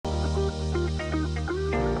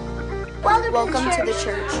Welcome to the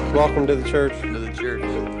church. Welcome to the church. To the church.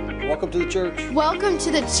 Welcome to the church. Welcome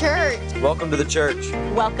to the church. Welcome to the church.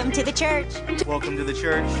 Welcome to the church. Welcome to the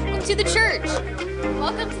church. Welcome to the church.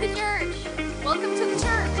 Welcome to the church. Welcome to the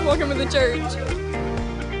church. Welcome to the church.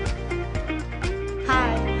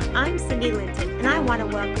 Hi, I'm Cindy Linton, and I want to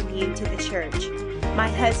welcome you to the church. My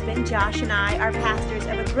husband, Josh, and I are pastors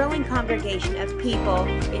of a growing congregation of people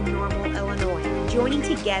in Normal, Illinois, joining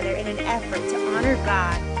together in an effort to honor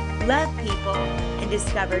God, love people, and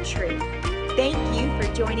discover truth. Thank you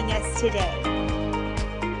for joining us today.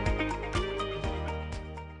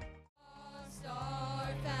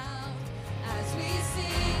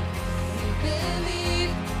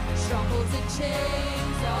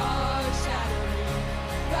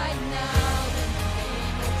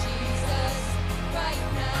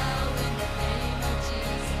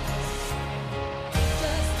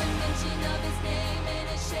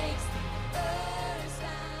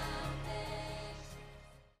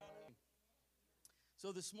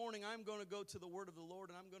 So this morning, I'm going to go to the word of the Lord,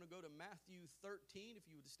 and I'm going to go to Matthew 13, if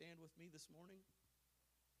you would stand with me this morning.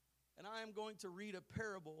 And I am going to read a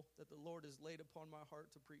parable that the Lord has laid upon my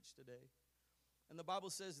heart to preach today. And the Bible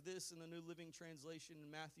says this in the New Living Translation in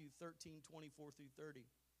Matthew 13, 24 through 30.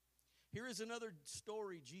 Here is another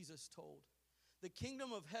story Jesus told. The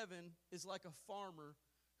kingdom of heaven is like a farmer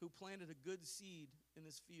who planted a good seed in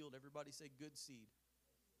his field. Everybody say good seed.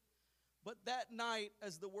 But that night,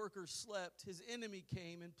 as the workers slept, his enemy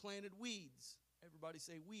came and planted weeds. Everybody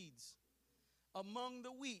say weeds. Among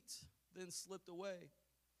the wheat, then slipped away.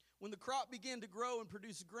 When the crop began to grow and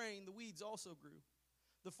produce grain, the weeds also grew.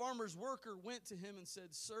 The farmer's worker went to him and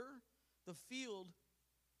said, "Sir, the field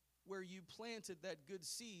where you planted that good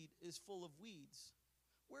seed is full of weeds.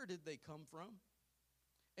 Where did they come from?"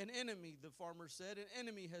 "An enemy," the farmer said. "An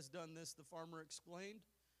enemy has done this," the farmer explained.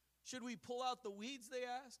 "Should we pull out the weeds?" they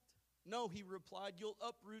asked. "No," he replied, "you'll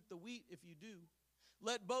uproot the wheat if you do.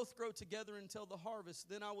 Let both grow together until the harvest.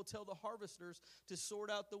 Then I will tell the harvesters to sort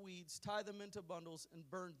out the weeds, tie them into bundles, and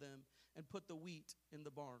burn them, and put the wheat in the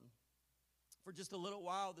barn." For just a little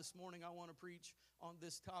while this morning, I want to preach on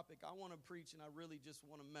this topic. I want to preach, and I really just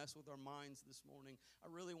want to mess with our minds this morning. I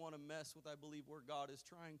really want to mess with, I believe, where God is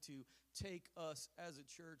trying to take us as a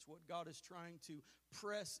church, what God is trying to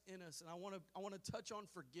press in us. And I want to touch on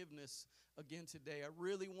forgiveness again today. I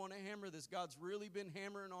really want to hammer this. God's really been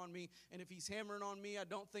hammering on me, and if he's hammering on me, I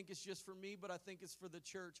don't think it's just for me, but I think it's for the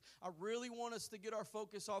church. I really want us to get our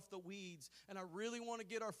focus off the weeds, and I really want to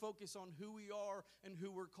get our focus on who we are and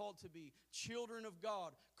who we're called to be. Children of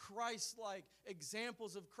God, Christ-like,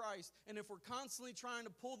 examples of Christ. And if we're constantly trying to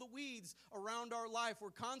pull the weeds around our life,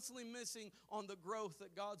 we're constantly missing on the growth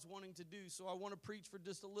that God's wanting to do. So I want to preach for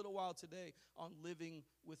just a little while today on living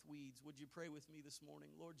with weeds. Would you pray with me this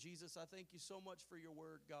morning? Lord Jesus, I thank you so much for your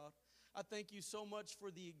word, God. I thank you so much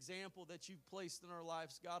for the example that you've placed in our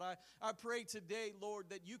lives, God. I pray today, Lord,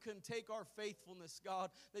 that you can take our faithfulness,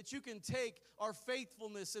 God, that you can take our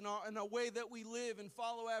faithfulness in a way that we live and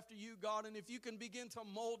follow after you, God, and if you can begin to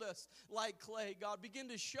mold us like clay, God, begin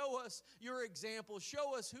to show us your example,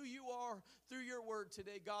 show us who you are through your word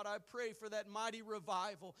today, God. I pray for that mighty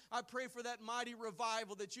revival. I pray for that mighty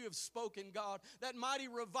revival that you have spoken, God, that mighty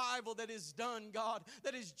revival that is done, God,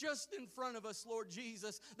 that is just in front of us, Lord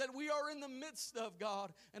Jesus, that we are in the midst of,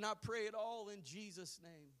 God, and I pray it all in Jesus'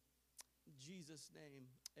 name. In Jesus' name,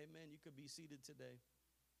 amen. You could be seated today.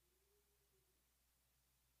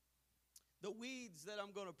 The weeds that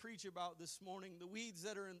I'm going to preach about this morning, the weeds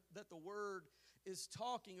that the word is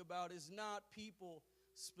talking about is not people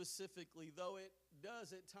specifically, though it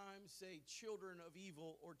does at times say children of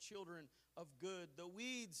evil or children of good. The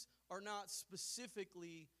weeds are not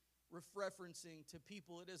specifically referencing to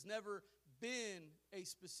people. It has never been a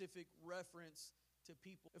specific reference to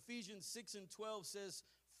people. Ephesians 6:12 says,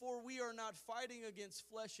 "For we are not fighting against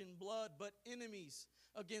flesh and blood, but enemies,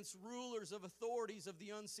 against rulers of authorities of the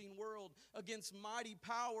unseen world, against mighty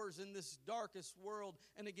powers in this darkest world,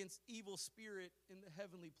 and against evil spirit in the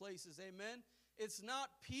heavenly places." Amen? It's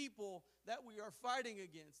not people that we are fighting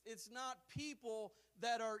against. It's not people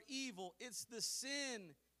that are evil. It's the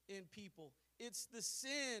sin in people. It's the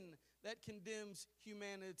sin that condemns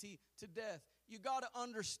humanity to death. You got to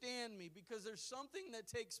understand me, because there's something that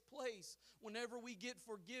takes place whenever we get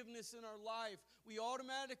forgiveness in our life. We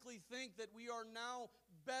automatically think that we are now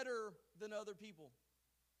better than other people.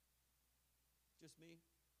 Just me?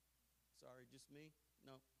 Sorry, just me?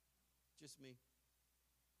 No, just me.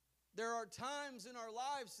 There are times in our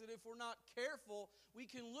lives that if we're not careful, we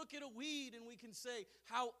can look at a weed and we can say,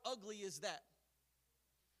 "How ugly is that?"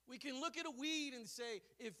 We can look at a weed and say,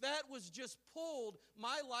 if that was just pulled,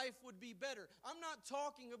 my life would be better. I'm not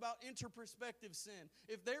talking about interperspective sin.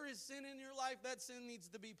 If there is sin in your life, that sin needs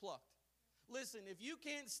to be plucked. Listen, if you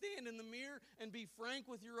can't stand in the mirror and be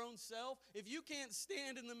frank with your own self, if you can't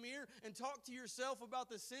stand in the mirror and talk to yourself about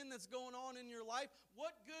the sin that's going on in your life,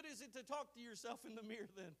 what good is it to talk to yourself in the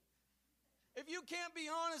mirror then? If you can't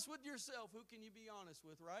be honest with yourself, who can you be honest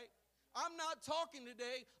with, right? I'm not talking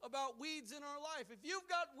today about weeds in our life. If you've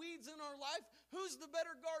got weeds in our life, who's the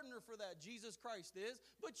better gardener for that? Jesus Christ is,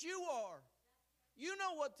 but you are. You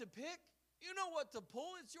know what to pick. You know what to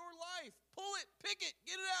pull. It's your life. Pull it, pick it,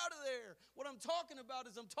 get it out of there. What I'm talking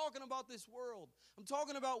about is I'm talking about this world. I'm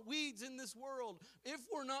talking about weeds in this world. If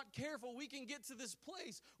we're not careful, we can get to this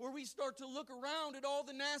place where we start to look around at all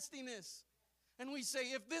the nastiness. And we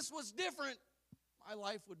say, if this was different, my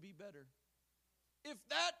life would be better. If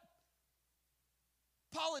that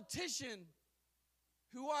politician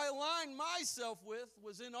who I aligned myself with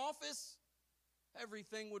was in office,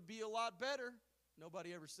 everything would be a lot better.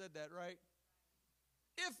 Nobody ever said that, right?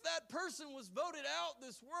 If that person was voted out,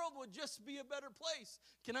 this world would just be a better place.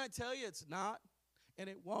 Can I tell you it's not, and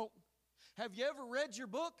it won't? Have you ever read your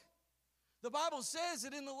book? The Bible says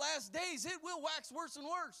that in the last days it will wax worse and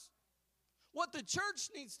worse. What the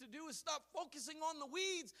church needs to do is stop focusing on the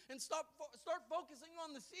weeds and start focusing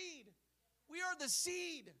on the seed. We are the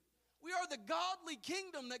seed. We are the godly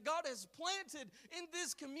kingdom that God has planted in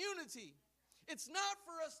this community. It's not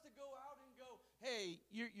for us to go out and go, hey,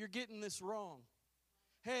 you're getting this wrong.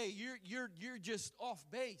 Hey, you're just off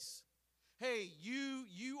base. Hey,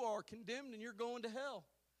 you are condemned and you're going to hell.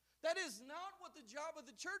 That is not what the job of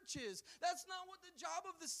the church is. That's not what the job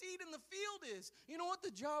of the seed in the field is. You know what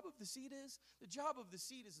the job of the seed is? The job of the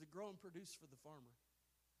seed is to grow and produce for the farmer.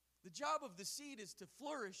 The job of the seed is to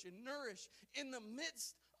flourish and nourish in the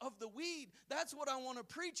midst of the weed. That's what I want to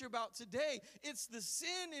preach about today. It's the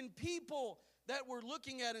sin in people that we're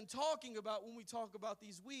looking at and talking about when we talk about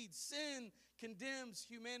these weeds. Sin condemns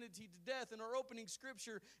humanity to death. In our opening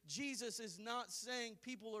scripture, Jesus is not saying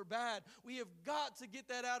people are bad. We have got to get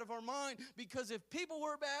that out of our mind, because if people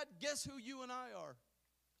were bad, guess who you and I are?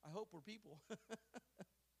 I hope we're people.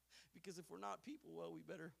 Because if we're not people, well, we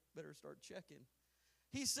better start checking.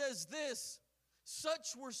 He says this,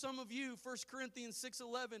 such were some of you, 1 Corinthians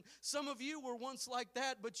 6:11. Some of you were once like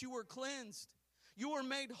that, but you were cleansed. You were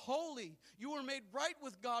made holy. You were made right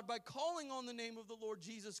with God by calling on the name of the Lord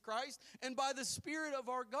Jesus Christ and by the Spirit of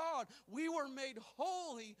our God. We were made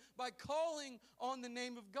holy by calling on the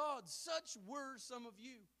name of God. Such were some of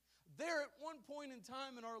you. There at one point in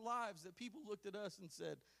time in our lives that people looked at us and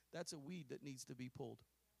said, that's a weed that needs to be pulled.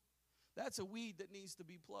 That's a weed that needs to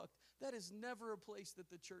be plucked. That is never a place that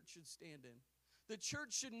the church should stand in. The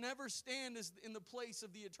church should never stand as in the place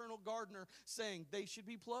of the eternal gardener saying they should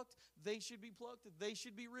be plucked, they should be plucked, they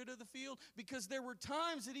should be rid of the field, because there were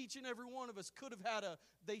times that each and every one of us could have had a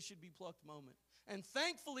they should be plucked moment. And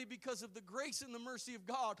thankfully, because of the grace and the mercy of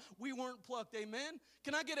God, we weren't plucked. Amen?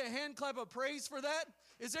 Can I get a hand clap of praise for that?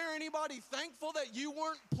 Is there anybody thankful that you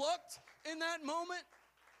weren't plucked in that moment?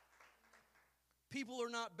 People are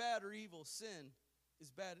not bad or evil. Sin is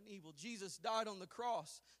bad and evil. Jesus died on the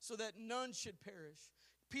cross so that none should perish.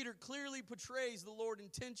 Peter clearly portrays the Lord's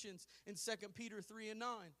intentions in 2 Peter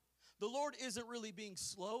 3:9. The Lord isn't really being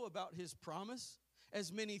slow about his promise,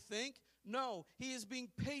 as many think. No, he is being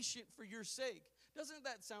patient for your sake. Doesn't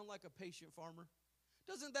that sound like a patient farmer?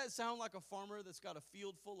 Doesn't that sound like a farmer that's got a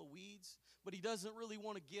field full of weeds, but he doesn't really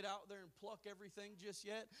want to get out there and pluck everything just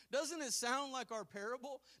yet? Doesn't it sound like our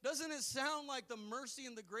parable? Doesn't it sound like the mercy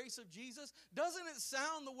and the grace of Jesus? Doesn't it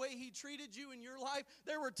sound the way he treated you in your life?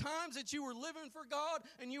 There were times that you were living for God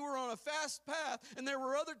and you were on a fast path, and there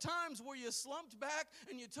were other times where you slumped back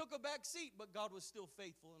and you took a back seat, but God was still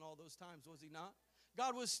faithful in all those times, was he not?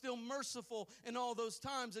 God was still merciful in all those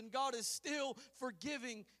times, and God is still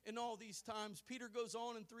forgiving in all these times. Peter goes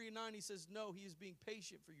on in 3:9, he says, no, he is being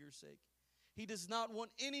patient for your sake. He does not want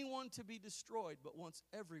anyone to be destroyed, but wants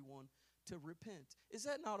everyone to repent. Is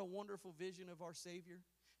that not a wonderful vision of our Savior?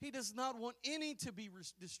 He does not want any to be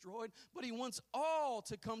destroyed, but he wants all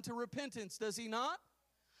to come to repentance, does he not?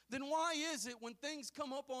 Then why is it when things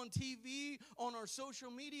come up on TV, on our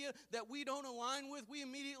social media, that we don't align with, we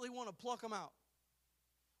immediately want to pluck them out?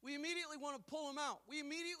 We immediately want to pull them out. We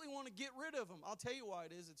immediately want to get rid of them. I'll tell you why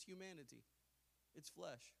it is. It's humanity. It's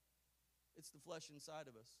flesh. It's the flesh inside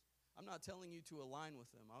of us. I'm not telling you to align with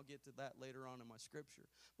them. I'll get to that later on in my scripture.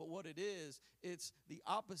 But what it is, it's the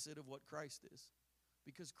opposite of what Christ is.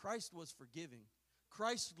 Because Christ was forgiving.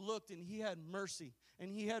 Christ looked and he had mercy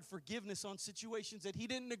and he had forgiveness on situations that he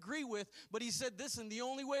didn't agree with, but he said, listen, the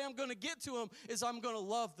only way I'm going to get to them is I'm going to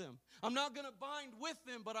love them. I'm not going to bind with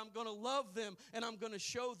them, but I'm going to love them and I'm going to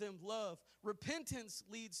show them love. Repentance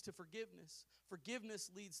leads to forgiveness. Forgiveness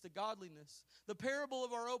leads to godliness. The parable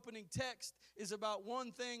of our opening text is about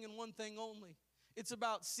one thing and one thing only. It's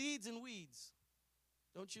about seeds and weeds.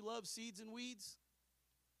 Don't you love seeds and weeds?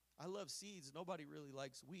 I love seeds. Nobody really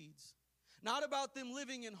likes weeds. Not about them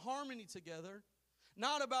living in harmony together.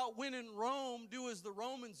 Not about when in Rome, do as the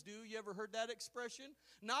Romans do. You ever heard that expression?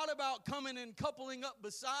 Not about coming and coupling up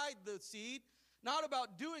beside the seed. Not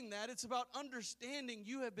about doing that. It's about understanding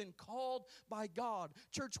you have been called by God.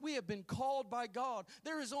 Church, we have been called by God.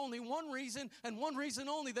 There is only one reason and one reason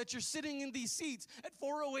only that you're sitting in these seats at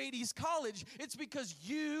 408 East College. It's because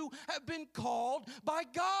you have been called by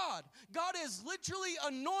God. God has literally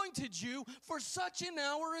anointed you for such an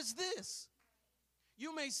hour as this.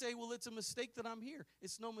 You may say, well, it's a mistake that I'm here.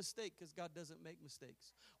 It's no mistake because God doesn't make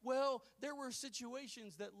mistakes. Well, there were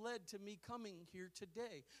situations that led to me coming here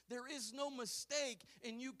today. There is no mistake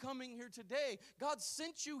in you coming here today. God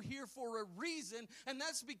sent you here for a reason, and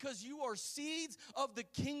that's because you are seeds of the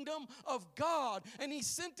kingdom of God. And he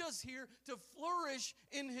sent us here to flourish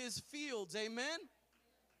in his fields. Amen?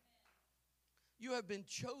 You have been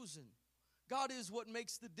chosen. God is what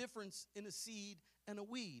makes the difference in a seed and a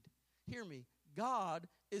weed. Hear me. God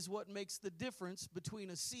is what makes the difference between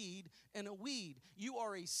a seed and a weed. You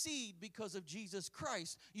are a seed because of Jesus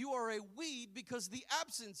Christ. You are a weed because of the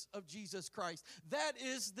absence of Jesus Christ. That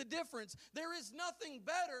is the difference. There is nothing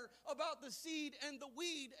better about the seed and the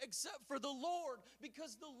weed except for the Lord,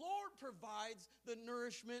 because the Lord provides the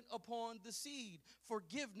nourishment upon the seed.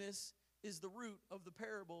 Forgiveness is the root of the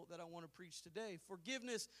parable that I want to preach today.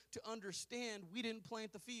 Forgiveness to understand we didn't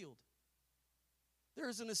plant the field. There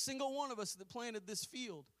isn't a single one of us that planted this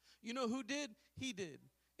field. You know who did? He did.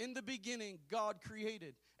 In the beginning, God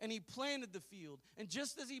created, and he planted the field. And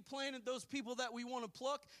just as he planted those people that we want to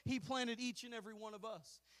pluck, he planted each and every one of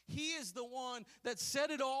us. He is the one that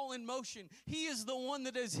set it all in motion. He is the one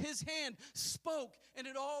that as his hand spoke, and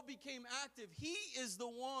it all became active. He is the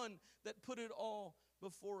one that put it all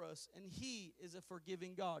before us, and he is a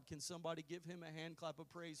forgiving God. Can somebody give him a hand clap of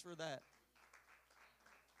praise for that?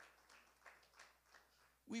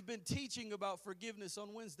 We've been teaching about forgiveness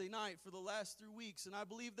on Wednesday night for the last 3 weeks, and I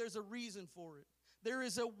believe there's a reason for it. There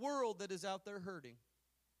is a world that is out there hurting.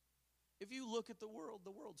 If you look at the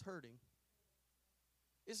world's hurting.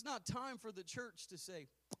 It's not time for the church to say,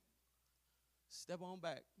 step on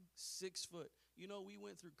back, 6 foot. You know, we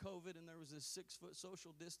went through COVID, and there was this 6 foot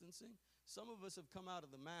social distancing. Some of us have come out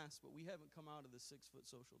of the mask, but we haven't come out of the 6 foot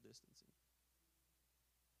social distancing.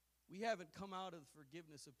 We haven't come out of the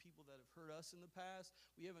forgiveness of people that have hurt us in the past.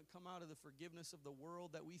 We haven't come out of the forgiveness of the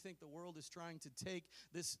world that we think the world is trying to take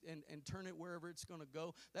this and turn it wherever it's going to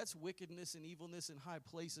go. That's wickedness and evilness in high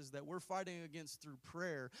places that we're fighting against through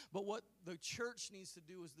prayer. But what the church needs to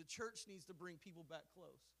do is the church needs to bring people back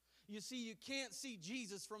close. You see, you can't see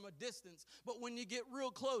Jesus from a distance, but when you get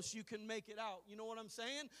real close, you can make it out. You know what I'm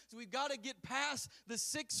saying? So we've got to get past the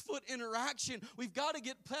 6 foot interaction. We've got to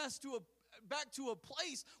get back to a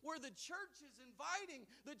place where the church is inviting,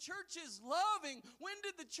 the church is loving. When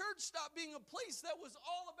did the church stop being a place that was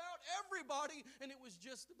all about everybody and it was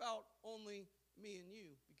just about only me and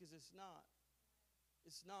you? Because it's not.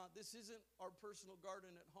 It's not. This isn't our personal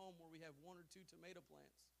garden at home where we have 1 or 2 tomato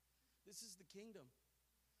plants. This is the kingdom.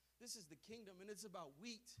 This is the kingdom, and it's about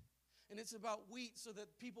wheat. And it's about wheat so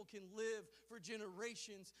that people can live for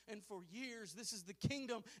generations and for years. This is the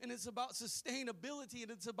kingdom, and it's about sustainability,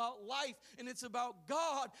 and it's about life, and it's about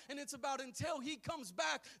God, and it's about until he comes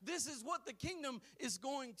back, this is what the kingdom is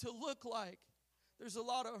going to look like. There's a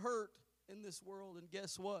lot of hurt in this world, and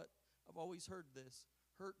guess what? I've always heard this.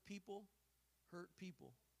 Hurt people, hurt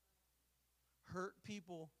people. Hurt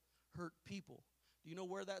people, hurt people. Do you know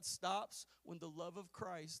where that stops? When the love of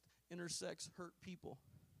Christ intersects hurt people.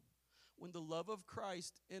 When the love of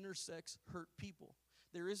Christ intersects hurt people.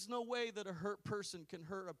 There is no way that a hurt person can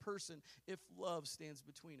hurt a person if love stands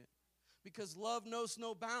between it. Because love knows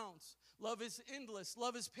no bounds. Love is endless.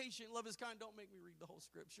 Love is patient. Love is kind. Don't make me read the whole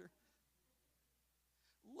scripture.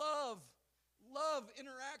 Love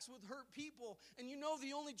interacts with hurt people. And you know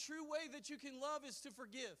the only true way that you can love is to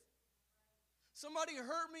forgive. Somebody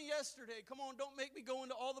hurt me yesterday. Come on, don't make me go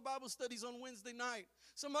into all the Bible studies on Wednesday night.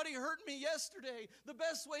 Somebody hurt me yesterday. The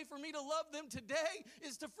best way for me to love them today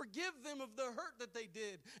is to forgive them of the hurt that they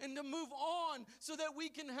did and to move on so that we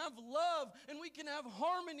can have love and we can have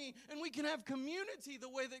harmony and we can have community the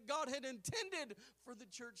way that God had intended for the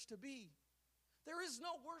church to be. There is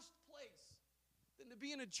no worse place than to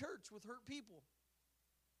be in a church with hurt people.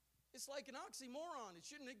 It's like an oxymoron. It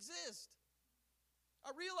shouldn't exist.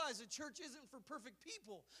 I realize a church isn't for perfect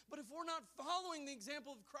people, but if we're not following the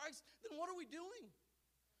example of Christ, then what are we doing?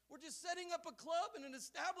 We're just setting up a club and an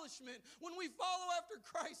establishment. When we follow after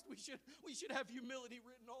Christ, we should have humility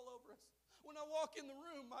written all over us. When I walk in the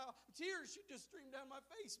room, my tears should just stream down my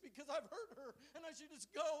face because I've hurt her, and I should just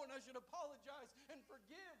go and I should apologize and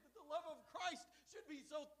forgive. That the love of Christ should be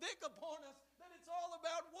so thick upon us that it's all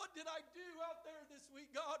about what did I do out there this week,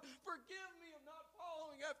 God? Forgive me of not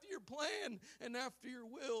following after your plan and after your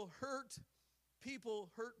will. Hurt people.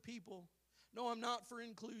 No, I'm not for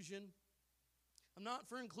inclusion. I'm not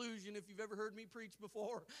for inclusion. If you've ever heard me preach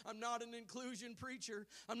before, I'm not an inclusion preacher.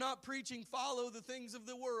 I'm not preaching follow the things of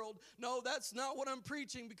the world. No, that's not what I'm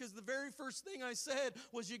preaching, because the very first thing I said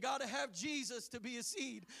was you got to have Jesus to be a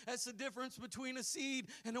seed. That's the difference between a seed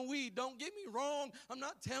and a weed. Don't get me wrong. I'm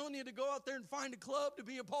not telling you to go out there and find a club to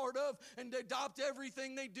be a part of and adopt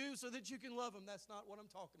everything they do so that you can love them. That's not what I'm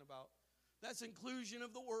talking about. That's inclusion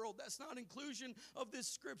of the world. That's not inclusion of this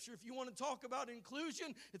scripture. If you want to talk about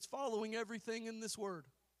inclusion, it's following everything in this word.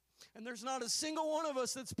 And there's not a single one of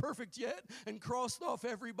us that's perfect yet and crossed off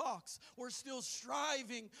every box. We're still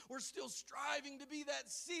striving. We're still striving to be that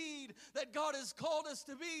seed that God has called us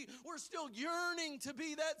to be. We're still yearning to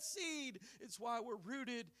be that seed. It's why we're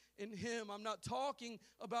rooted in Him. I'm not talking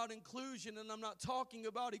about inclusion, and I'm not talking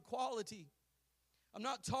about equality. I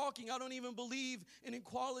don't even believe in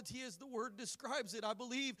equality as the word describes it. I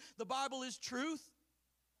believe the Bible is truth.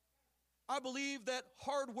 I believe that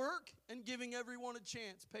hard work and giving everyone a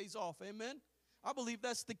chance pays off. Amen? I believe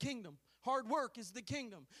that's the kingdom. Hard work is the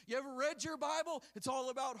kingdom. You ever read your Bible? It's all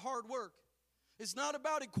about hard work. It's not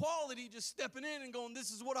about equality, just stepping in and going, this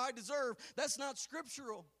is what I deserve. That's not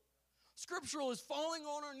scriptural. Scriptural is falling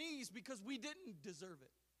on our knees because we didn't deserve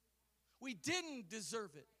it. We didn't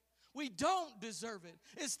deserve it. We don't deserve it.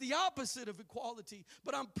 It's the opposite of equality.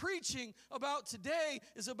 But I'm preaching about today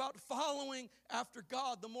is about following after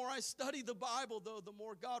God. The more I study the Bible, though, the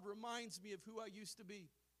more God reminds me of who I used to be.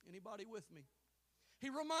 Anybody with me? He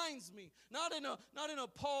reminds me, not in a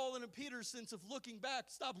Paul and a Peter sense of looking back,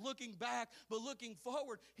 stop looking back, but looking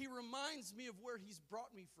forward. He reminds me of where He's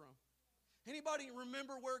brought me from. Anybody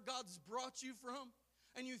remember where God's brought you from?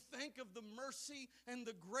 And you think of the mercy and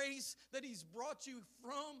the grace that He's brought you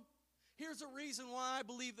from? Here's a reason why I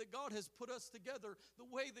believe that God has put us together the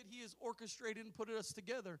way that He has orchestrated and put us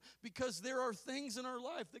together. Because there are things in our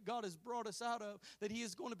life that God has brought us out of that He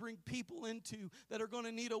is going to bring people into that are going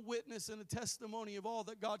to need a witness and a testimony of all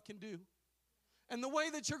that God can do. And the way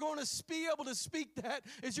that you're going to be able to speak that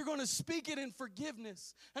is you're going to speak it in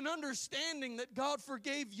forgiveness and understanding that God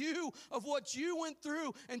forgave you of what you went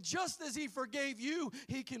through. And just as He forgave you,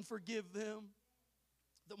 He can forgive them.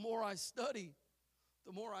 The more I study,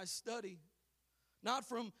 not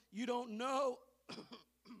from you don't know,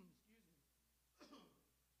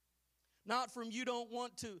 not from you don't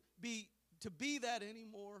want to be that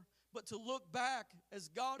anymore, but to look back as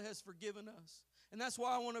God has forgiven us. And that's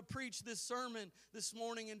why I want to preach this sermon this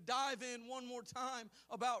morning and dive in one more time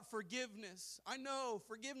about forgiveness. I know,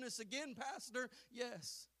 forgiveness again, Pastor.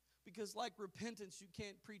 Yes, because like repentance, you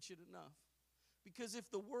can't preach it enough. Because if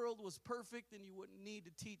the world was perfect, then you wouldn't need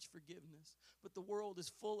to teach forgiveness. But the world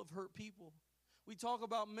is full of hurt people. We talk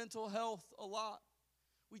about mental health a lot.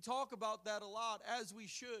 We talk about that a lot, as we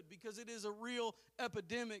should, because it is a real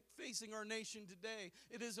epidemic facing our nation today.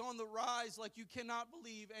 It is on the rise like you cannot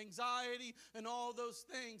believe. Anxiety and all those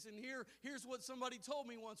things. And here's what somebody told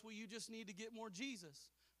me once. Well, you just need to get more Jesus.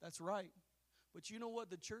 That's right. But you know what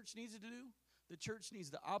the church needs to do? The church needs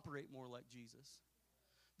to operate more like Jesus.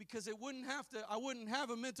 Because I wouldn't have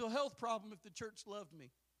a mental health problem if the church loved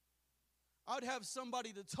me. I'd have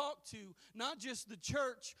somebody to talk to, not just the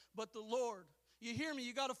church, but the Lord. You hear me?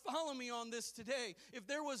 You got to follow me on this today. If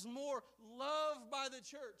there was more love by the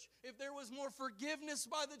church, if there was more forgiveness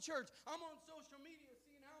by the church, I'm on social media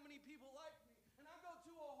seeing how many people like me, and I go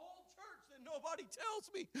to a whole church that nobody tells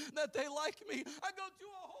me that they like me. I go to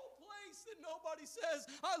a whole place that nobody says,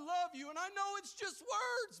 I love you, and I know it's just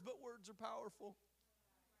words, but words are powerful.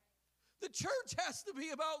 The church has to be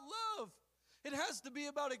about love. It has to be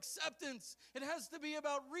about acceptance. It has to be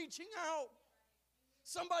about reaching out.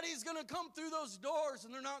 Somebody's going to come through those doors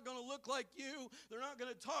and they're not going to look like you. They're not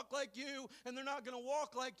going to talk like you. And they're not going to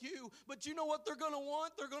walk like you. But you know what they're going to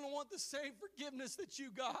want? They're going to want the same forgiveness that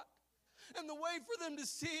you got. And the way for them to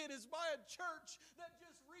see it is by a church that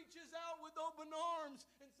just reaches out with open arms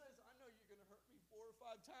and says, I know you're going to hurt me 4 or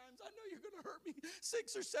 5 times. I know you're going to hurt me 6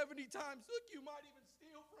 or 70 times. Look, you might even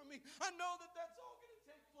steal from me. I know that that's all going to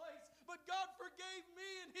take place. But God forgave me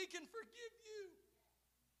and He can forgive you.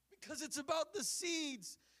 Because it's about the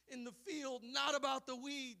seeds in the field, not about the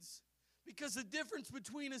weeds. Because the difference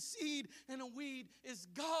between a seed and a weed is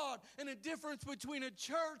God. And a difference between a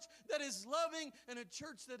church that is loving and a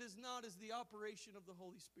church that is not is the operation of the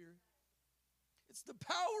Holy Spirit. It's the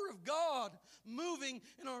power of God moving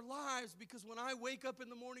in our lives. Because when I wake up in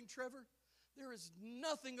the morning, Trevor, there is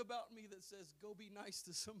nothing about me that says, go be nice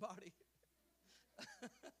to somebody.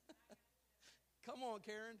 Come on,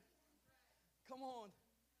 Karen. Come on.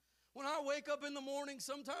 When I wake up in the morning,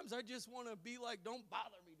 sometimes I just want to be like, don't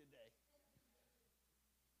bother me today.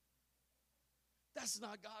 That's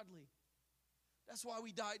not godly. That's why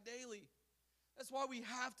we die daily. That's why we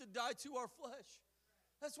have to die to our flesh.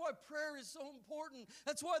 That's why prayer is so important.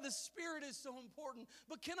 That's why the Spirit is so important.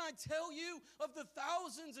 But can I tell you of the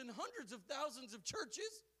thousands and hundreds of thousands of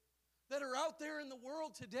churches that are out there in the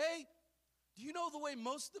world today? Do you know the way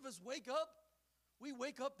most of us wake up? We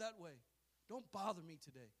wake up that way. Don't bother me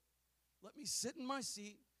today. Let me sit in my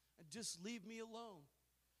seat and just leave me alone.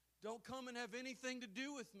 Don't come and have anything to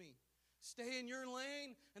do with me. Stay in your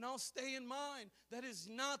lane and I'll stay in mine. That is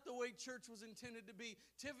not the way church was intended to be.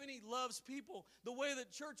 Tiffany loves people. The way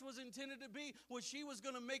that church was intended to be was she was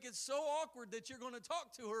going to make it so awkward that you're going to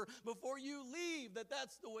talk to her before you leave.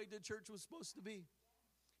 That's the way the church was supposed to be.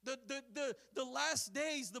 The last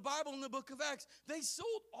days, the Bible in the book of Acts, they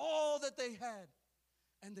sold all that they had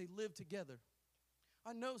and they lived together.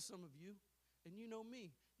 I know some of you, and you know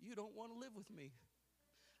me. You don't want to live with me.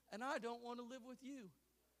 And I don't want to live with you.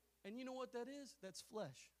 And you know what that is? That's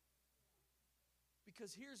flesh.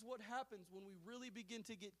 Because here's what happens when we really begin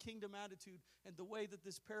to get kingdom attitude and the way that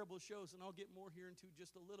this parable shows, and I'll get more here into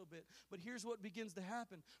just a little bit. But here's what begins to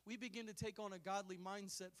happen. We begin to take on a godly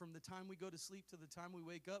mindset from the time we go to sleep to the time we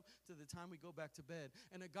wake up to the time we go back to bed.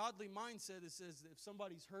 And a godly mindset is says if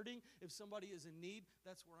somebody's hurting, if somebody is in need,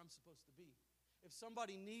 that's where I'm supposed to be. If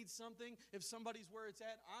somebody needs something, if somebody's where it's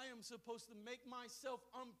at, I am supposed to make myself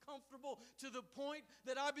uncomfortable to the point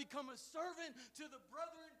that I become a servant to the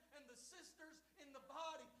brethren and the sisters in the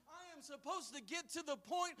body. I am supposed to get to the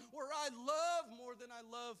point where I love more than I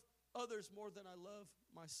love others, more than I love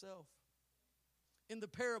myself. In the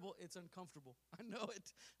parable, it's uncomfortable. I know it.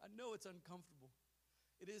 I know it's uncomfortable.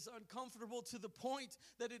 It is uncomfortable to the point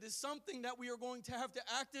that it is something that we are going to have to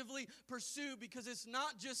actively pursue because it's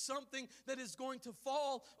not just something that is going to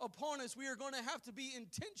fall upon us. We are going to have to be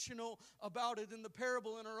intentional about it. In the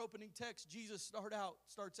parable in our opening text, Jesus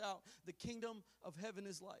starts out, the kingdom of heaven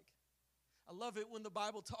is like. I love it when the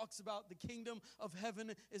Bible talks about the kingdom of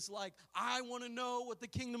heaven is like. I want to know what the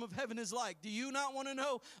kingdom of heaven is like. Do you not want to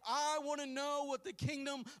know? I want to know what the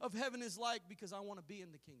kingdom of heaven is like because I want to be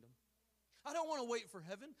in the kingdom. I don't want to wait for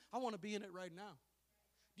heaven. I want to be in it right now.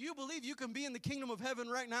 Do you believe you can be in the kingdom of heaven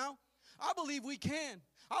right now? I believe we can.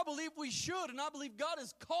 I believe we should. And I believe God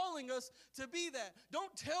is calling us to be that. Don't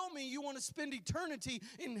tell me you want to spend eternity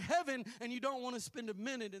in heaven and you don't want to spend a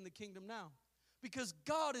minute in the kingdom now. Because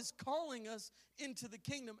God is calling us into the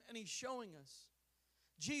kingdom and He's showing us.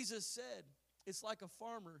 Jesus said, it's like a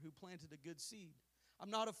farmer who planted a good seed. I'm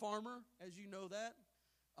not a farmer, as you know that.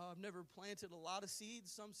 I've never planted a lot of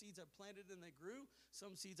seeds. Some seeds I planted and they grew.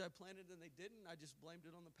 Some seeds I planted and they didn't. I just blamed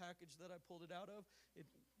it on the package that I pulled it out of. It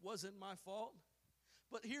wasn't my fault.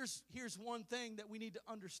 But here's one thing that we need to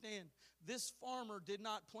understand. This farmer did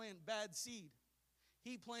not plant bad seed.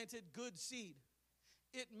 He planted good seed.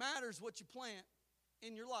 It matters what you plant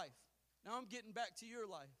in your life. Now I'm getting back to your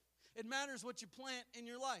life. It matters what you plant in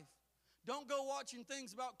your life. Don't go watching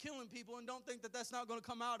things about killing people and don't think that that's not going to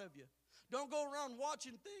come out of you. Don't go around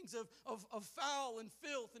watching things of foul and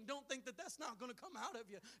filth and don't think that that's not going to come out of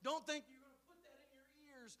you. Don't think you're going to put that in your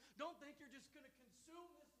ears. Don't think you're just going to consume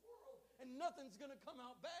this world and nothing's going to come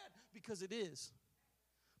out bad because it is.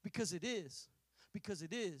 Because it is. Because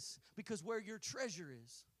it is. Because where your treasure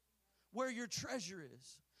is. Where your treasure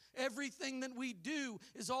is. Everything that we do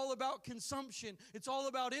is all about consumption. It's all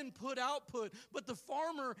about input, output. But the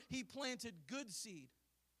farmer, he planted good seed.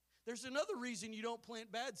 There's another reason you don't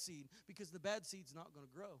plant bad seed, because the bad seed's not going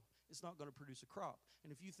to grow. It's not going to produce a crop.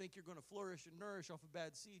 And if you think you're going to flourish and nourish off a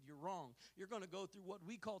bad seed, you're wrong. You're going to go through what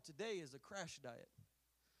we call today as a crash diet.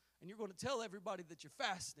 And you're going to tell everybody that you're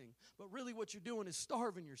fasting, but really what you're doing is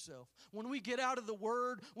starving yourself. When we get out of the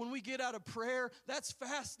Word, when we get out of prayer, that's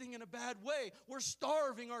fasting in a bad way. We're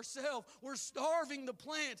starving ourselves. We're starving the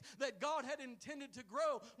plant that God had intended to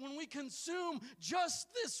grow. When we consume just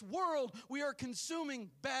this world, we are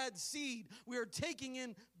consuming bad seed. We are taking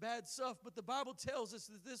in bad stuff. But the Bible tells us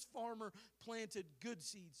that this farmer planted good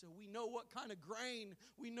seed. So we know what kind of grain,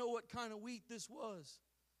 we know what kind of wheat this was.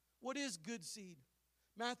 What is good seed?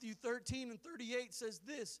 Matthew 13 and 38 says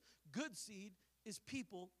this, good seed is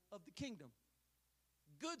people of the kingdom.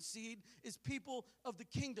 Good seed is people of the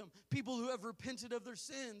kingdom, people who have repented of their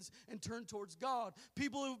sins and turned towards God,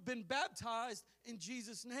 people who have been baptized in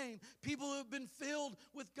Jesus' name, people who have been filled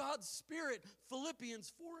with God's Spirit.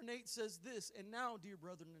 Philippians 4:8 says this, and now, dear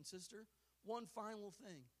brethren and sister, one final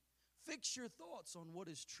thing. Fix your thoughts on what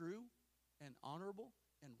is true and honorable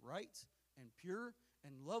and right and pure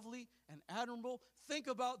and lovely and admirable. Think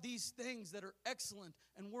about these things that are excellent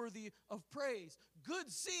and worthy of praise.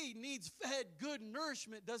 Good seed needs fed good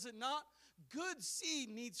nourishment, does it not? Good seed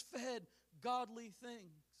needs fed godly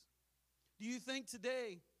things. Do you think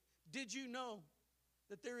today, did you know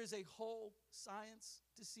that there is a whole science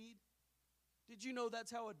to seed? Did you know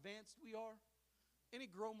that's how advanced we are? Any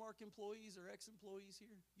Growmark employees or ex-employees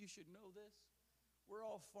here? You should know this. We're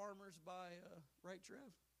all farmers by, right, Trev?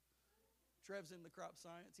 Trev's in the crop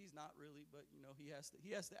science. He's not really, but he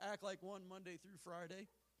has to act like one Monday through Friday.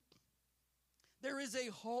 There is a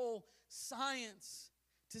whole science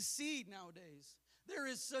to seed nowadays. There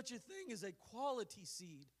is such a thing as a quality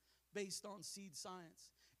seed based on seed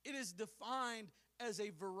science. It is defined as a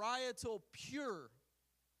varietal pure.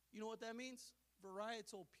 You know what that means?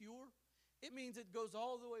 Varietal pure. It means it goes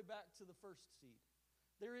all the way back to the first seed.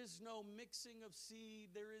 There is no mixing of seed.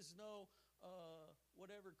 There is no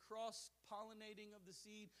cross-pollinating of the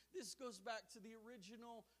seed. This goes back to the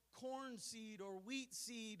original corn seed or wheat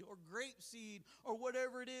seed or grape seed or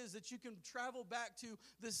whatever it is that you can travel back to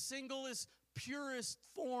the singlest, purest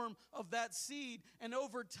form of that seed. And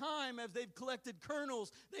over time, as they've collected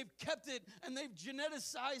kernels, they've kept it and they've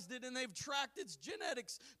geneticized it and they've tracked its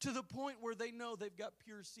genetics to the point where they know they've got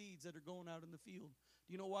pure seeds that are going out in the field.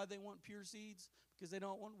 Do you know why they want pure seeds? Because they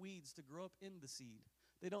don't want weeds to grow up in the seed.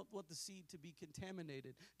 They don't want the seed to be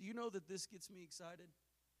contaminated. Do you know that this gets me excited?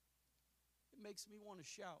 It makes me want to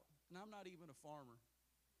shout, and I'm not even a farmer.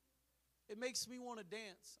 It makes me want to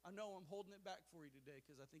dance. I know I'm holding it back for you today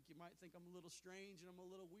because I think you might think I'm a little strange and I'm a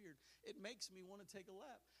little weird. It makes me want to take a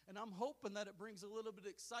lap. And I'm hoping that it brings a little bit of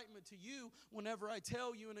excitement to you whenever I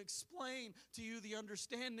tell you and explain to you the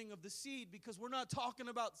understanding of the seed, because we're not talking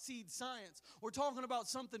about seed science. We're talking about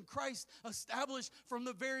something Christ established from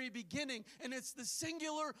the very beginning, and it's the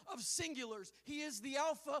singular of singulars. He is the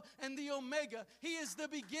Alpha and the Omega. He is the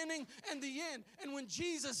beginning and the end. And when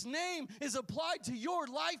Jesus' name is applied to your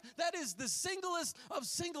life, that is the singlest of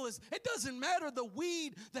singulars. It doesn't matter the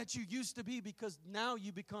weed that you used to be, because now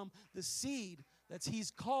you become the seed that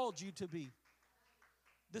He's called you to be.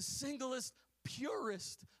 The singlest,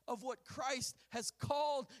 purest of what Christ has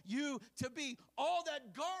called you to be. All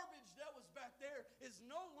that garbage that was back there is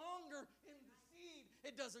no longer in the seed.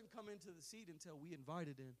 It doesn't come into the seed until we invite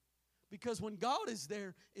it in. Because when God is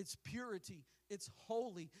there, it's purity, it's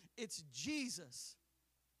holy, it's Jesus.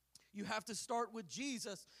 You have to start with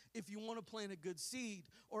Jesus if you want to plant a good seed,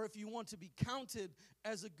 or if you want to be counted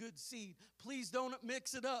as a good seed. Please don't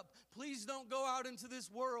mix it up. Please don't go out into this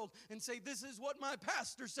world and say, this is what my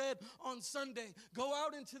pastor said on Sunday. Go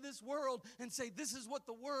out into this world and say, this is what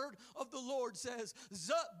the word of the Lord says.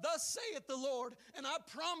 Thus saith the Lord, and I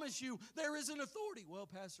promise you there is an authority. Well,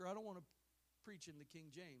 Pastor, I don't want to preach in the King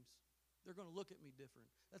James. They're going to look at me different.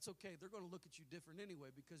 That's okay. They're going to look at you different anyway,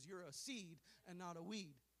 because you're a seed and not a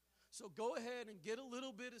weed. So go ahead and get a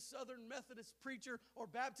little bit of Southern Methodist preacher or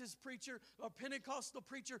Baptist preacher or Pentecostal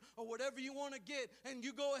preacher or whatever you want to get, and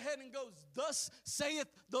you go ahead and go, thus saith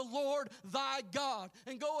the Lord thy God,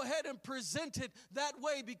 and go ahead and present it that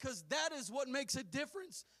way, because that is what makes a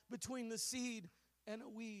difference between the seed and a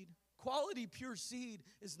weed. Quality pure seed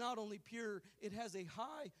is not only pure, it has a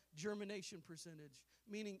high germination percentage,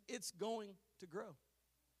 meaning it's going to grow.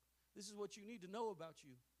 This is what you need to know about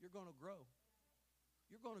you. You're going to grow.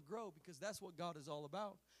 You're going to grow, because that's what God is all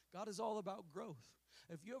about. God is all about growth.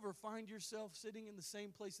 If you ever find yourself sitting in the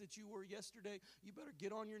same place that you were yesterday, you better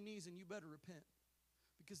get on your knees and you better repent,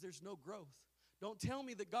 because there's no growth. Don't tell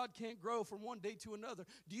me that God can't grow from one day to another.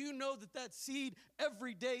 Do you know that that seed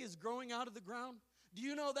every day is growing out of the ground? Do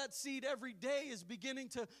you know that seed every day is beginning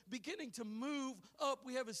to move up?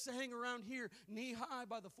 We have a saying around here, knee high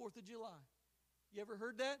by the 4th of July. You ever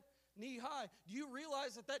heard that? Knee high. Do you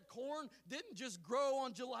realize that that corn didn't just grow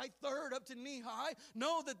on July 3rd up to knee high?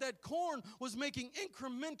 No, that corn was making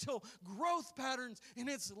incremental growth patterns in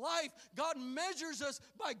its life. God measures us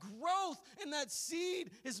by growth, and that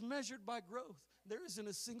seed is measured by growth. There isn't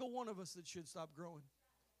a single one of us that should stop growing.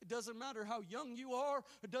 It doesn't matter how young you are.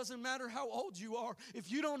 It doesn't matter how old you are.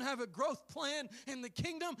 If you don't have a growth plan in the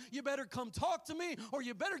kingdom, you better come talk to me, or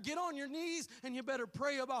you better get on your knees and you better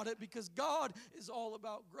pray about it, because God is all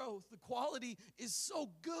about growth. The quality is so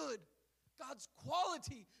good. God's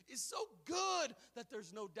quality is so good that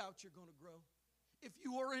there's no doubt you're going to grow. If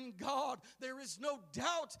you are in God, there is no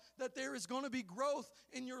doubt that there is going to be growth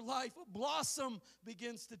in your life. A blossom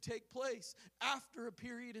begins to take place after a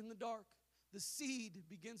period in the dark. The seed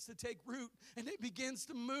begins to take root, and it begins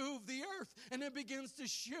to move the earth, and it begins to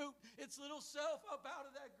shoot its little self up out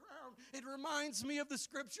of that ground. It reminds me of the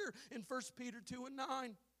scripture in 1 Peter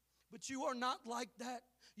 2:9. But you are not like that.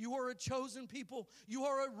 You are a chosen people. You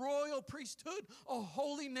are a royal priesthood, a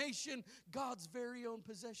holy nation, God's very own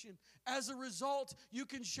possession. As a result, you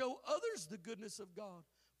can show others the goodness of God,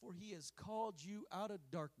 for He has called you out of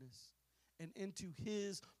darkness and into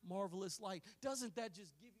His marvelous light. Doesn't that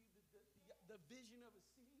just give you the vision of a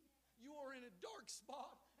seed? You are in a dark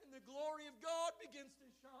spot, and the glory of God begins to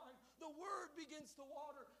shine. The Word begins to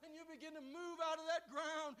water, and you begin to move out of that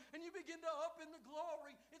ground, and you begin to up in the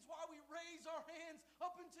glory. It's why we raise our hands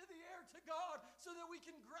up into the air to God, so that we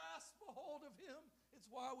can grasp a hold of Him.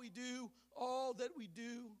 It's why we do all that we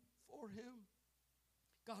do for Him.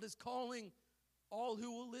 God is calling all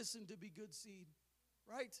who will listen to be good seed,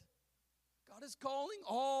 right? God is calling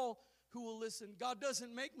all who will listen. God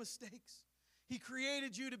doesn't make mistakes. He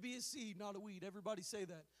created you to be a seed, not a weed. Everybody say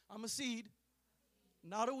that. I'm a seed,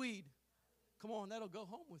 not a weed. Come on, that'll go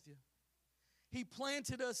home with you. He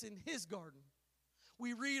planted us in His garden.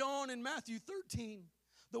 We read on in Matthew 13.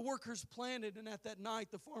 The workers planted, and at that night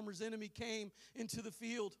the farmer's enemy came into the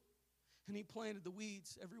field, and he planted the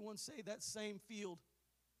weeds. Everyone say that same field.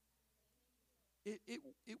 It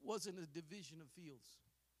wasn't a division of fields.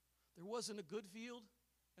 There wasn't a good field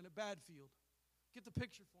and a bad field. Get the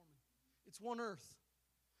picture for me. It's one earth.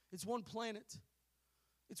 It's one planet.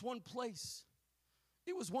 It's one place.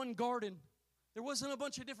 It was one garden. There wasn't a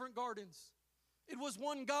bunch of different gardens. It was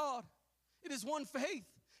one God. It is one faith.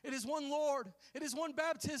 It is one Lord. It is one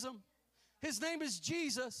baptism. His name is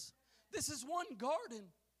Jesus. This is one garden.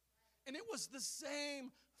 And it was the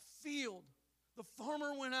same field. The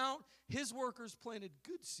farmer went out. His workers planted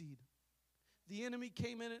good seed. The enemy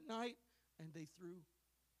came in at night, and they threw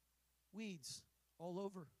weeds all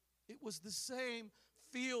over. It was the same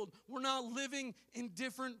field. We're not living in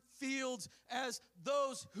different fields as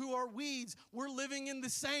those who are weeds. We're living in the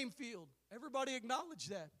same field. Everybody acknowledge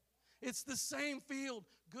that. It's the same field.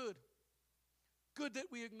 Good. Good that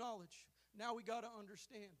we acknowledge. Now we got to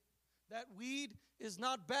understand that weed is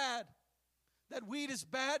not bad. That weed is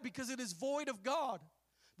bad because it is void of God.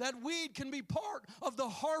 That weed can be part of the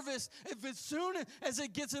harvest if as soon as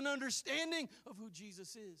it gets an understanding of who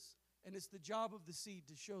Jesus is. And it's the job of the seed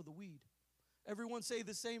to show the weed. Everyone say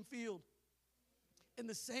the same field. In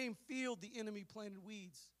the same field, the enemy planted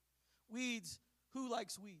weeds. Weeds. Who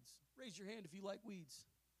likes weeds? Raise your hand if you like weeds.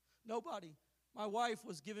 Nobody. My wife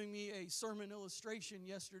was giving me a sermon illustration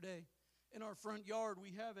yesterday. In our front yard,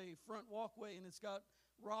 we have a front walkway, and it's got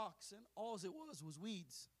rocks, and all it was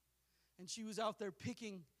weeds. And she was out there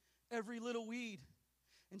picking every little weed.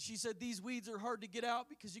 And she said, these weeds are hard to get out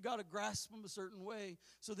because you got to grasp them a certain way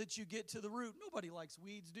so that you get to the root. Nobody likes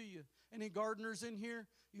weeds, do you? Any gardeners in here?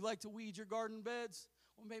 You like to weed your garden beds?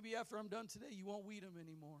 Well, maybe after I'm done today, you won't weed them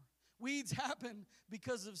anymore. Weeds happen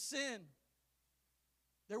because of sin.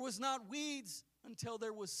 There was not weeds until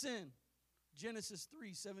there was sin. Genesis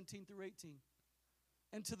 3:17 through 18.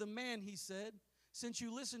 And to the man he said, since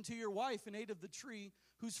you listened to your wife and ate of the tree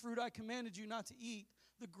whose fruit I commanded you not to eat,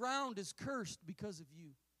 the ground is cursed because of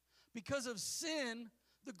you. Because of sin,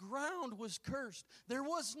 the ground was cursed. There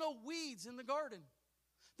was no weeds in the garden.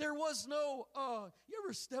 There was no, you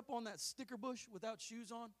ever step on that sticker bush without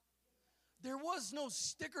shoes on? There was no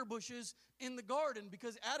sticker bushes in the garden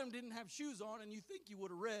because Adam didn't have shoes on, and you think you would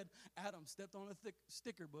have read, Adam stepped on a thick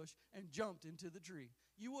sticker bush and jumped into the tree.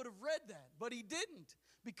 You would have read that, but he didn't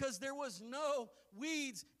because there was no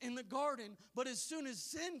weeds in the garden. But as soon as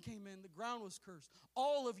sin came in, the ground was cursed.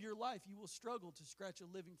 All of your life, you will struggle to scratch a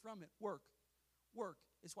living from it. Work.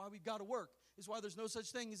 It's why we've got to work. It's why there's no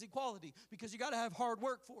such thing as equality, because you got to have hard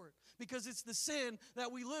work for it, because it's the sin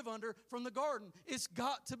that we live under from the garden. It's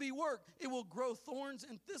got to be work. It will grow thorns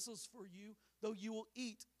and thistles for you, though you will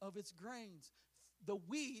eat of its grains. The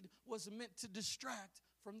weed was meant to distract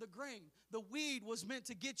from the grain. The weed was meant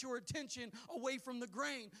to get your attention away from the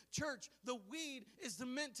grain. Church, the weed is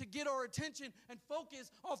meant to get our attention and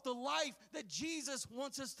focus off the life that Jesus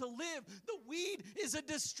wants us to live. The weed is a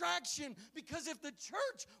distraction, because if the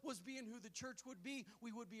church was being who the church would be,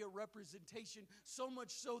 we would be a representation, so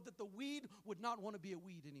much so that the weed would not want to be a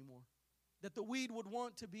weed anymore. That the weed would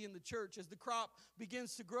want to be in the church. As the crop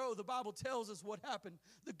begins to grow, the Bible tells us what happened.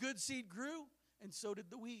 The good seed grew, and so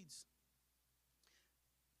did the weeds.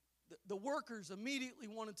 The workers immediately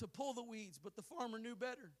wanted to pull the weeds, but the farmer knew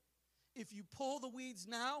better. If you pull the weeds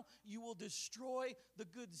now, you will destroy the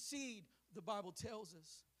good seed. the Bible tells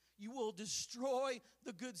us. You will destroy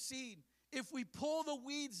the good seed. If we pull the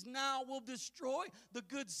weeds now, we'll destroy the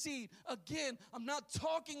good seed. Again, I'm not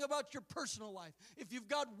talking about your personal life. If you've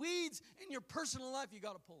got weeds in your personal life, you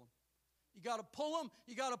got to pull them. You got to pull them,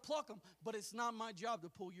 you got to pluck them. But it's not my job to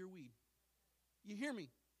pull your weed. You hear me?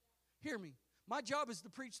 Hear me. My job is to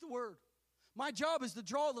preach the word. My job is to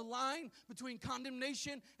draw the line between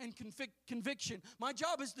condemnation and conviction. My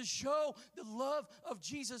job is to show the love of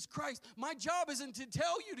Jesus Christ. My job isn't to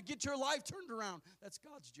tell you to get your life turned around. That's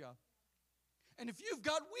God's job. And if you've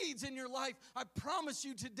got weeds in your life, I promise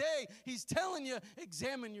you today, He's telling you,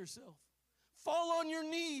 examine yourself. Fall on your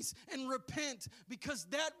knees and repent, because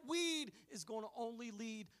that weed is going to only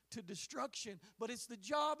lead to destruction. But it's the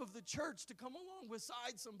job of the church to come along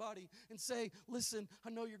beside somebody and say, listen,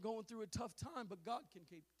 I know you're going through a tough time, but God can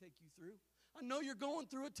take you through. I know you're going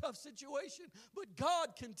through a tough situation, but God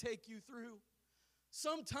can take you through.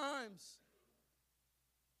 Sometimes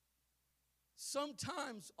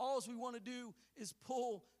all we want to do is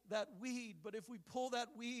pull that weed. But if we pull that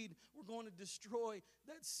weed, we're going to destroy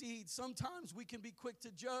that seed. Sometimes we can be quick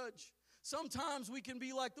to judge. Sometimes we can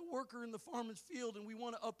be like the worker in the farmer's field and we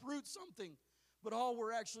want to uproot something. But all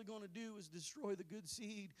we're actually going to do is destroy the good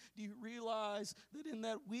seed. Do you realize that in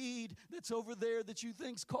that weed that's over there that you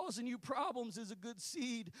think's causing you problems is a good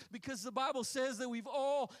seed? Because the Bible says that we've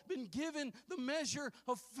all been given the measure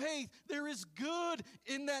of faith. There is good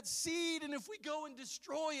in that seed, and if we go and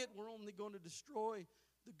destroy it, we're only going to destroy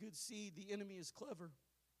the good seed. The enemy is clever.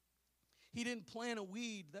 He didn't plant a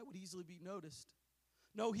weed that would easily be noticed.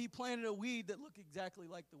 No, he planted a weed that looked exactly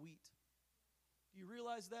like the wheat. Do you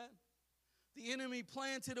realize that? The enemy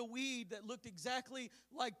planted a weed that looked exactly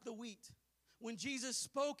like the wheat. When Jesus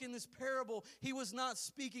spoke in this parable, He was not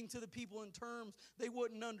speaking to the people in terms they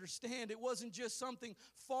wouldn't understand. It wasn't just something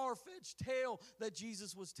far-fetched tale that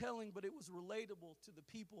Jesus was telling, but it was relatable to the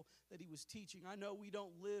people that He was teaching. I know we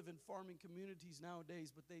don't live in farming communities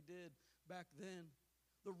nowadays, but they did back then.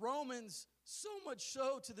 The Romans, so much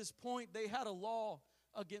so to this point, they had a law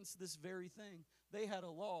against this very thing. They had a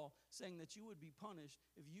law saying that you would be punished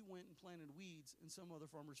if you went and planted weeds in some other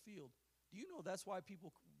farmer's field. Do you know that's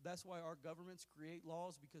why our governments create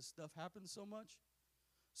laws, because stuff happens so much?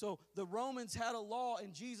 So the Romans had a law,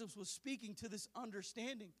 and Jesus was speaking to this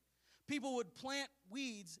understanding. People would plant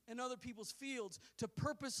weeds in other people's fields to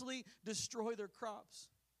purposely destroy their crops.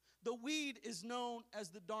 The weed is known as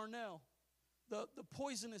the darnel, the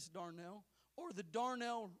poisonous darnel, or the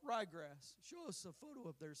darnel ryegrass. Show us a photo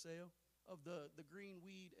up there, Sayo, of the green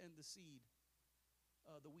weed and the seed.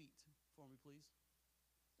 The wheat for me, please.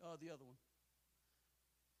 The other one.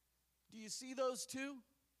 Do you see those two?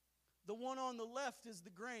 The one on the left is the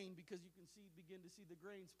grain, because you can begin to see the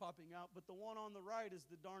grains popping out. But the one on the right is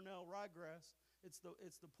the darnel ryegrass. It's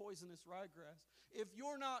the poisonous ryegrass. If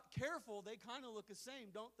you're not careful, they kind of look the same,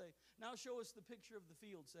 don't they? Now show us the picture of the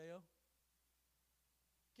field, Sayo.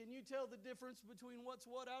 Can you tell the difference between what's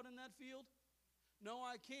what out in that field? No,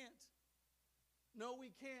 I can't. No, we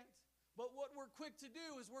can't. But what we're quick to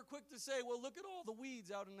do is we're quick to say, well, look at all the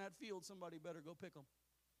weeds out in that field. Somebody better go pick them.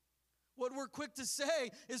 What we're quick to say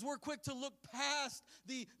is we're quick to look past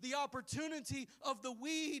the opportunity of the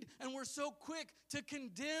weed, and we're so quick to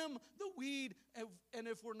condemn the weed, and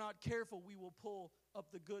if we're not careful, we will pull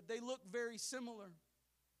up the good. They look very similar.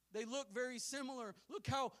 They look very similar. Look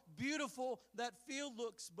how beautiful that field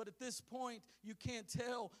looks, but at this point, you can't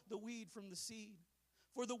tell the weed from the seed.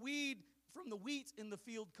 For the weed, from the wheat in the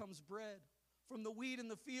field comes bread. From the wheat in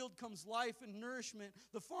the field comes life and nourishment.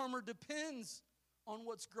 The farmer depends on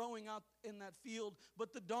what's growing out in that field.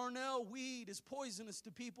 But the darnel weed is poisonous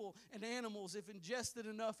to people and animals. If ingested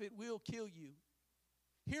enough, it will kill you.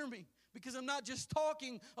 Hear me, because I'm not just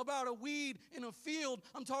talking about a weed in a field.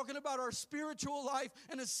 I'm talking about our spiritual life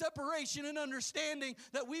and a separation and understanding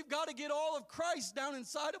that we've got to get all of Christ down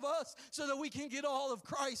inside of us so that we can get all of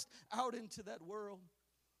Christ out into that world.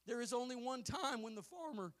 There is only one time when the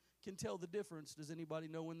farmer can tell the difference. Does anybody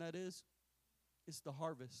know when that is? It's the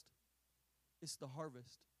harvest. It's the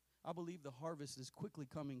harvest. I believe the harvest is quickly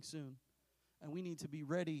coming soon, and we need to be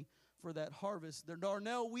ready for that harvest. The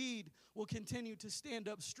darnel weed will continue to stand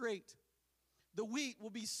up straight. The wheat will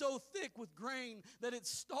be so thick with grain that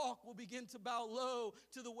its stalk will begin to bow low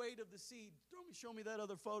to the weight of the seed. Show me that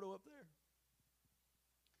other photo up there.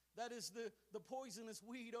 That is the poisonous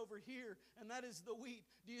weed over here, and that is the wheat.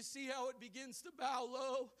 Do you see how it begins to bow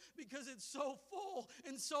low? Because it's so full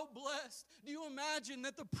and so blessed. Do you imagine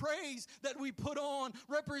that the praise that we put on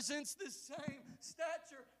represents this same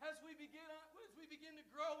stature as we begin to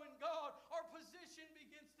grow in God? Our position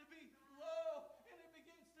begins to be low, and it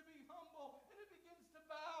begins to be humble, and it begins to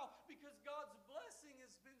bow, because God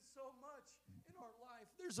so much in our life.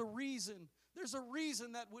 There's a reason. There's a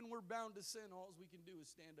reason that when we're bound to sin, all we can do is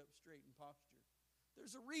stand up straight in posture.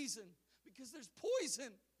 There's a reason, because there's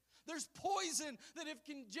poison. There's poison that if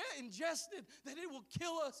ingested, that it will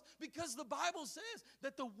kill us, because the Bible says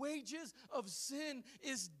that the wages of sin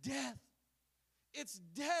is death. It's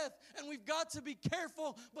death, and we've got to be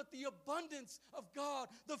careful, but the abundance of God,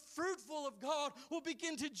 the fruitful of God, will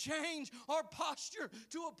begin to change our posture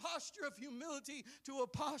to a posture of humility, to a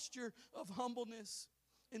posture of humbleness.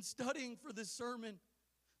 In studying for this sermon,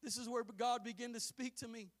 this is where God began to speak to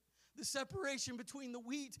me. The separation between the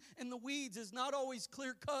wheat and the weeds is not always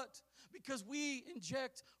clear-cut, because we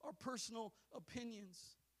inject our personal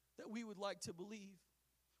opinions that we would like to believe.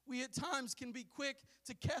 We at times can be quick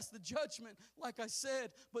to cast the judgment, like I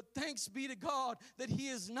said, but thanks be to God that He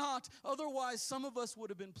is not. Otherwise, some of us would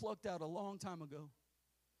have been plucked out a long time ago.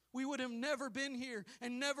 We would have never been here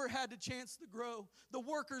and never had the chance to grow. The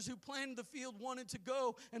workers who planted the field wanted to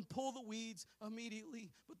go and pull the weeds immediately,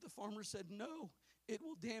 but the farmer said, no, it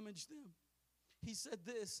will damage them. He said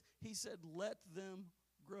this, he said, let them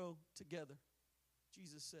grow together.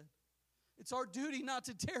 Jesus said. It's our duty not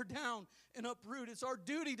to tear down and uproot. It's our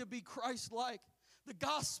duty to be Christ-like. The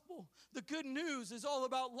gospel, the good news, is all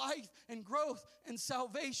about life and growth and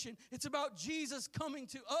salvation. It's about Jesus coming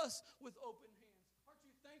to us with open hands. Aren't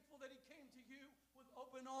you thankful that He came to you with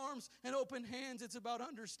open arms and open hands? It's about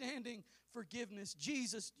understanding forgiveness.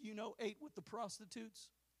 Jesus, ate with the prostitutes.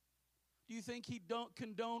 Do you think He don't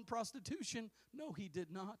condone prostitution? No, He did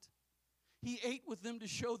not. He ate with them to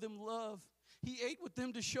show them love. He ate with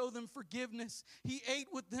them to show them forgiveness. He ate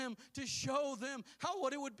with them to show them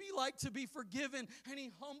what it would be like to be forgiven. And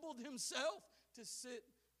He humbled Himself to sit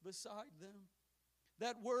beside them.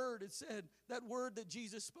 That word, it said, that word that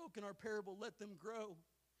Jesus spoke in our parable, let them grow.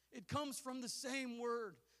 It comes from the same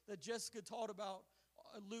word that Jessica taught about,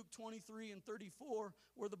 Luke 23 and 34,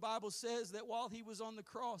 where the Bible says that while He was on the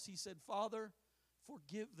cross, He said, Father,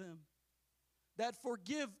 forgive them. That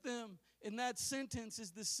forgive them in that sentence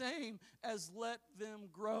is the same as let them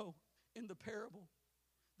grow in the parable.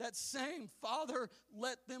 That same, Father,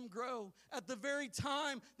 let them grow. At the very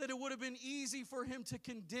time that it would have been easy for Him to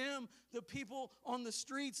condemn the people on the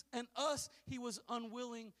streets and us, He was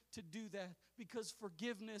unwilling to do that, because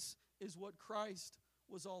forgiveness is what Christ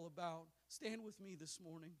was all about. Stand with me this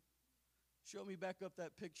morning. Show me back up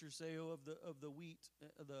that picture, Sayo, of the wheat,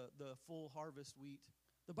 the full harvest wheat.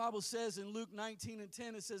 The Bible says in Luke 19 and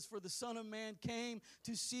 10, it says, for the Son of Man came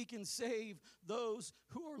to seek and save those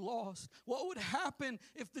who are lost. What would happen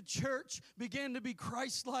if the church began to be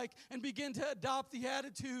Christ-like and began to adopt the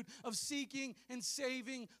attitude of seeking and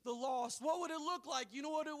saving the lost? What would it look like? You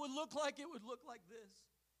know what it would look like? It would look like this.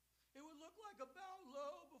 It would look like a bow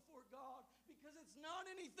low before God, because it's not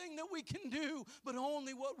anything that we can do, but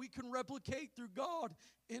only what we can replicate through God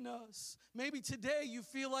in us. Maybe today you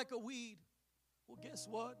feel like a weed. Well, guess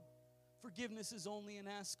what? Forgiveness is only an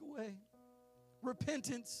ask away.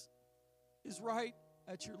 Repentance is right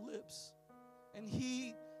at your lips. And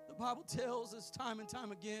He, the Bible tells us time and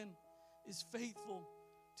time again, is faithful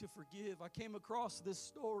to forgive. I came across this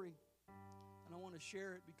story, and I want to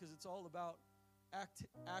share it because it's all about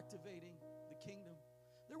activating the kingdom.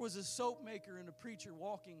 There was a soap maker and a preacher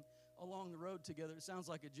walking along the road together. It sounds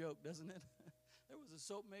like a joke, doesn't it? There was a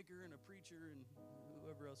soap maker and a preacher and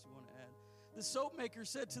whoever else you want to add. The soap maker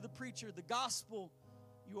said to the preacher, the gospel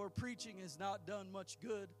you are preaching has not done much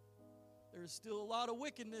good. There is still a lot of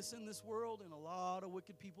wickedness in this world and a lot of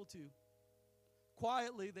wicked people too.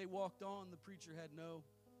 Quietly, they walked on. The preacher had no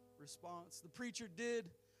response. The preacher did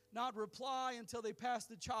not reply until they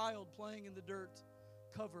passed a child playing in the dirt,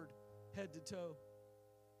 covered head to toe.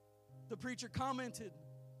 The preacher commented,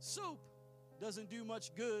 soap doesn't do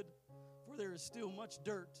much good, for there is still much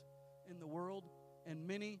dirt in the world and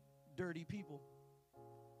many dirty people.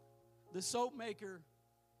 The soap maker,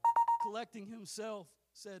 collecting himself,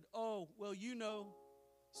 said, oh, well,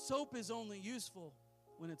 soap is only useful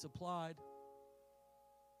when it's applied.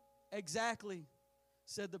 Exactly,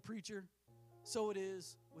 said the preacher. So it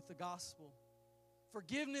is with the gospel.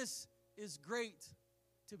 Forgiveness is great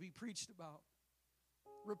to be preached about.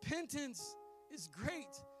 Repentance is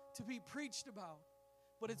great to be preached about.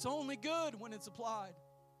 But it's only good when it's applied.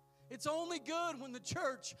 It's only good when the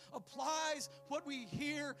church applies what we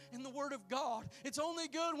hear in the Word of God. It's only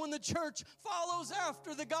good when the church follows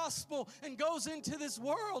after the gospel and goes into this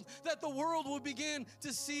world that the world will begin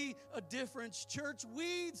to see a difference. Church,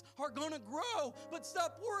 weeds are going to grow, but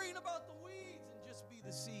stop worrying about the weeds and just be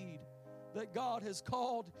the seed that God has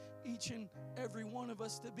called each and every one of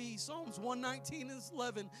us to be. Psalms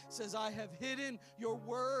 119:11 says, I have hidden your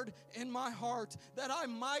word in my heart that I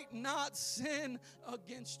might not sin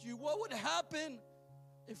against you. What would happen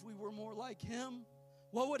if we were more like him?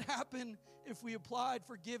 What would happen if we applied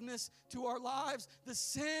forgiveness to our lives? The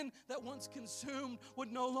sin that once consumed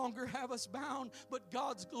would no longer have us bound, but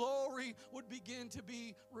God's glory would begin to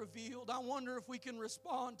be revealed. I wonder if we can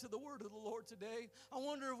respond to the word of the Lord today. I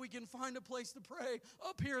wonder if we can find a place to pray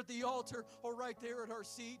up here at the altar or right there at our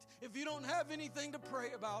seat. If you don't have anything to pray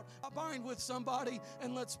about, bind with somebody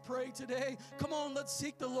and let's pray today. Come on, let's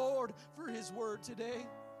seek the Lord for his word today.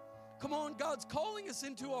 Come on, God's calling us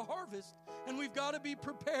into a harvest, and we've got to be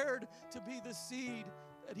prepared to be the seed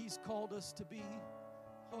that he's called us to be.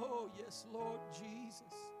 Oh, yes, Lord Jesus.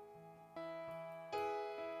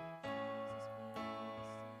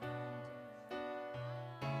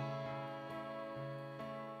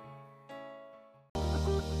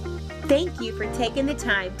 Thank you for taking the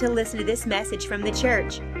time to listen to this message from the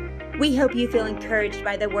church. We hope you feel encouraged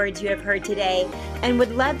by the words you have heard today and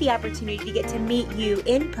would love the opportunity to get to meet you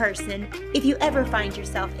in person if you ever find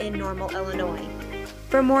yourself in Normal, Illinois.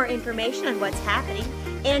 For more information on what's happening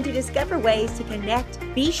and to discover ways to connect,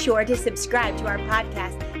 be sure to subscribe to our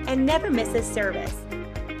podcast and never miss a service.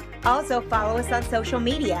 Also, follow us on social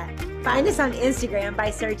media. Find us on Instagram by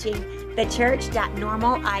searching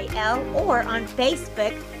thechurch.normalil or on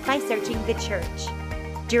Facebook by searching The Church.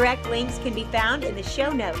 Direct links can be found in the show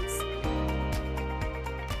notes.